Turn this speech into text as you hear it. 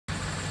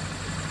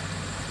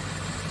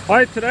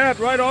Alright, today at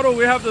Right Auto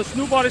we have this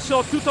new body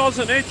sale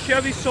 2008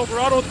 Chevy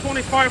Silverado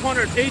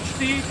 2500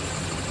 HD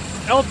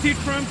LT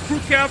trim, crew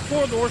cab,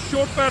 4-door,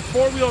 short bed,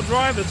 4-wheel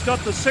drive. It's got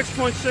the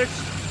 6.6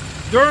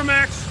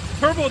 Duramax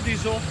turbo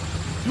diesel,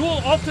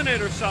 dual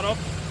alternator setup,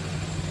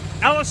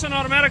 Allison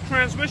automatic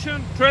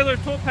transmission, trailer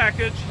tow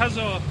package, has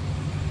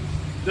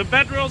the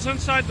bed rails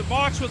inside the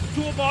box with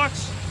the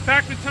toolbox,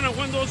 factory tinted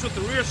windows with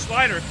the rear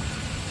slider.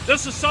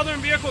 This is a southern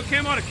vehicle,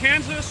 came out of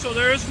Kansas, so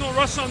there is no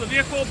rust on the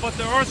vehicle, but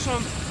there are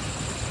some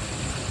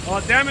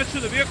damage to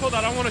the vehicle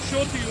that I want to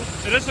show to you.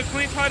 It is a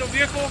clean title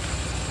vehicle.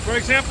 For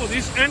example,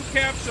 these end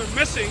caps are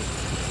missing.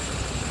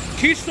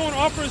 Keystone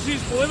offers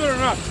these, believe it or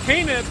not,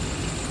 painted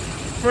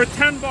for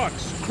 10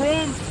 bucks.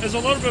 Chrome is a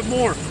little bit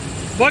more.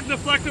 Bug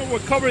deflector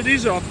would cover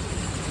these up.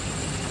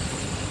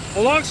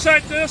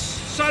 Alongside this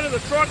side of the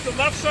truck, the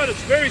left side is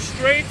very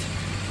straight.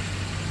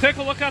 Take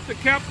a look at the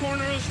cap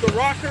corners, the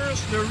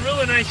rockers, they're in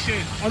really nice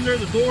shape. Under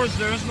the doors,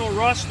 there is no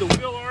rust. The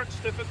wheel arcs,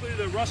 typically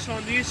the rust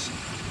on these.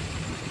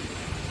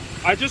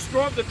 I just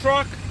drove the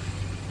truck.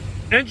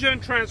 Engine,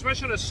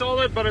 transmission is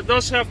solid, but it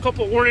does have a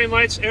couple warning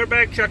lights,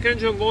 airbag, check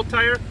engine, low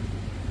tire.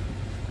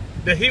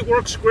 The heat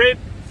works great.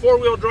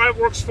 4-wheel drive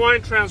works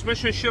fine.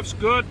 Transmission shifts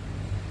good.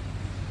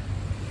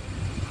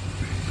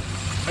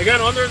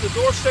 Again, under the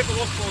doors, take a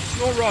look, folks,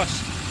 no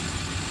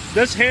rust.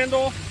 This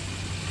handle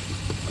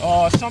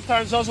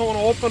sometimes doesn't want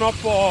to open up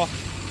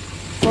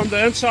from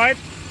the inside.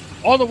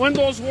 All the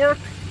windows work.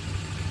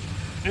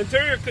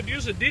 Interior could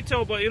use a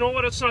detail, but you know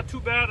what? It's not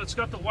too bad. It's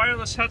got the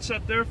wireless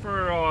headset there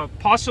for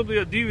possibly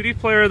a DVD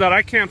player that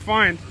I can't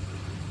find.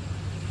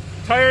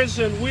 Tires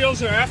and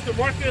wheels are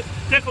aftermarket.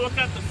 Take a look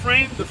at the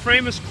frame. The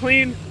frame is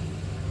clean.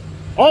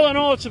 All in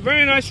all, it's a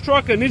very nice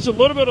truck. It needs a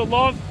little bit of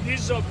love.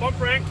 These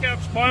bumper end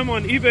caps, buy them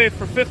on eBay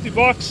for 50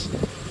 bucks.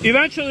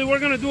 Eventually, we're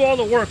going to do all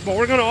the work, but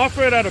we're going to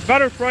offer it at a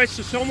better price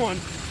to someone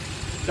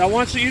that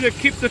wants to either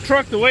keep the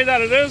truck the way that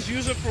it is,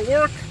 use it for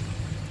work,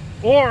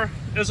 or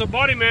as a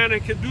body man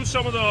and can do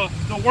some of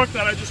the work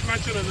that I just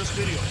mentioned in this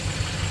video.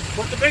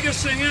 But the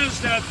biggest thing is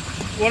that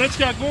what it's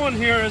got going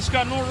here, it's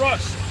got no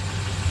rust.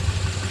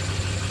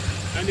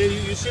 And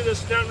you see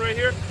this dent right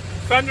here?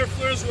 Fender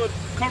flares would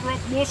cover up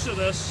most of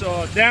this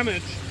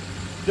damage,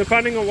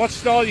 depending on what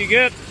style you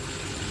get.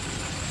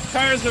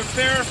 Tires are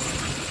fair.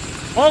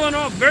 All in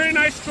all, very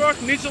nice truck,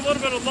 needs a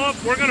little bit of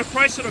love. We're going to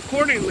price it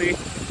accordingly.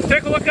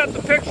 Take a look at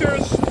the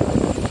pictures.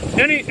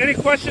 Any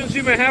questions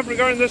you may have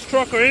regarding this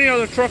truck or any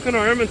other truck in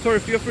our inventory,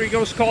 feel free to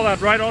give us a call at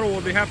Right Auto.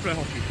 We'll be happy to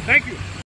help you. Thank you.